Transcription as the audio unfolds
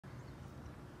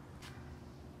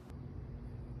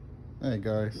Hey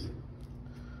guys,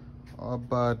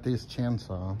 about this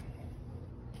chainsaw,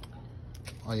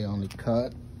 I only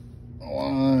cut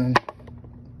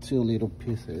two little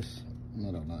pieces,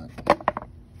 not a lot.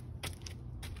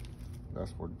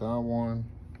 That's for that one,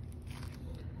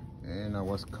 and I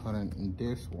was cutting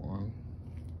this one,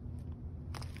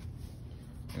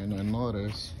 and I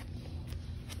noticed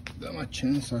that my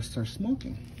chainsaw starts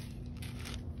smoking.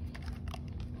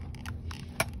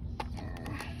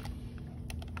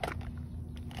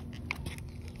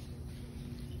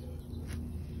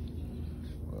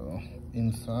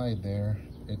 Inside there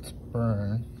it's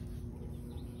burned.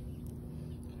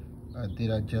 I did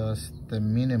adjust the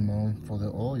minimum for the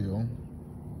oil,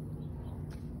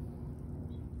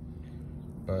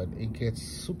 but it gets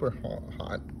super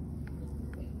hot.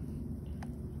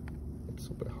 It's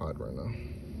super hot right now.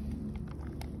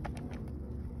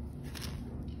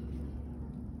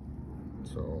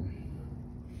 So,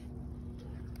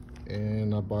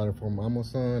 and I bought it from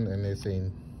Amazon, and it's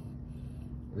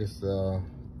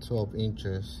 12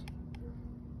 inches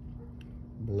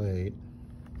blade.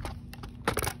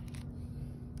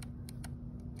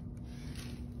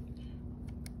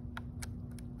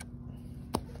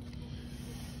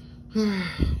 I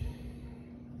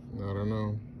don't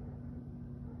know.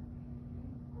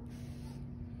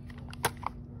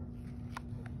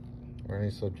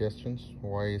 Any suggestions?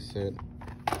 Why is it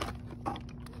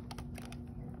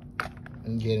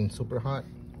getting super hot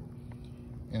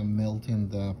and melting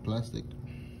the plastic?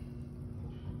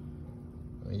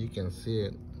 You can see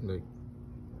it, like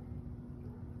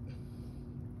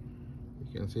you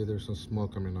can see there's some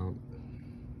smoke coming out.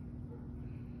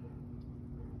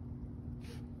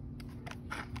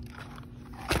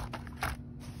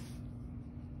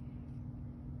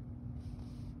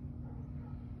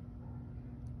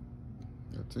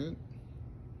 That's it.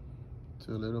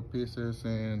 Two little pieces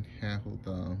and half of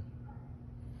the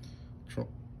trunk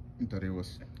that I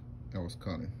was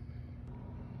cutting.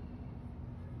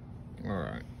 All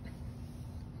right.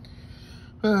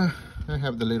 I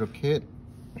have the little kit.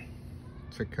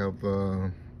 Check out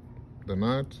the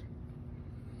nut,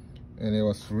 and it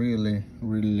was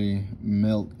really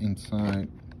melt inside.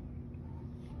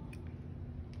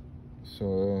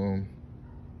 So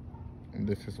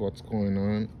this is what's going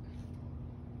on.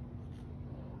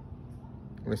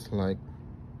 It's like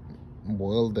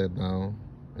welded now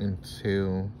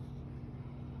into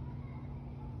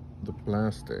the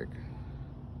plastic.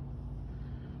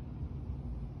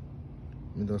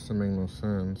 It doesn't make no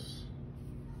sense.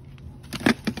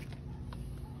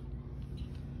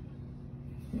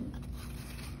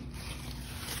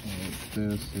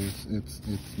 This is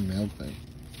it's melting.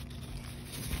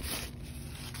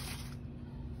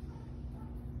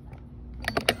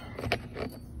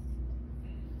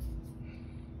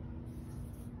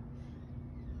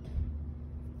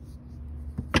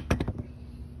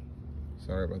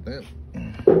 Sorry about that.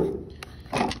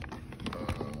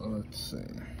 Let's see.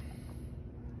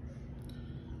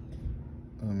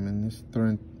 I mean, it's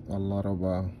throwing a lot of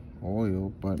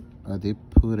oil, but I did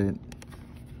put it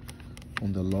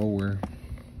on the lower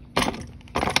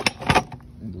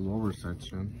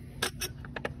section.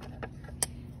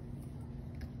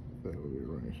 That will be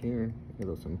right here. It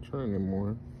doesn't turn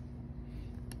anymore.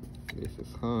 This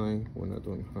is high. We're not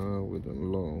doing high, we're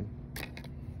doing low.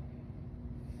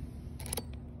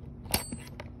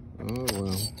 Oh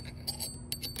well.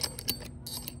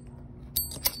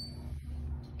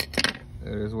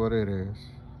 It is what it is.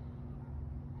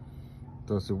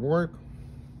 Does it work?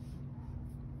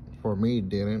 For me, it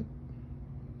didn't.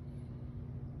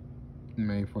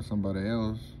 Maybe for somebody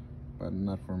else, but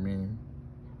not for me.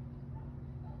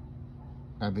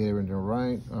 I did everything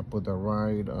right. I put the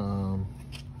right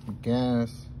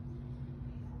gas,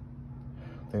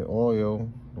 the oil,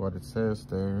 what it says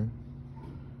there.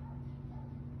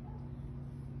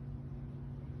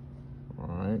 All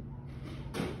right.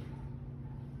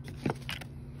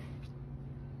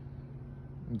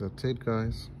 That's it,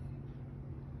 guys.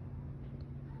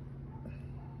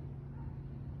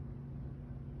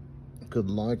 Good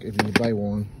luck if you buy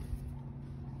one,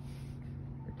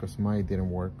 because mine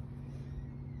didn't work.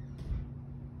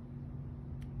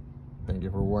 Thank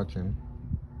you for watching.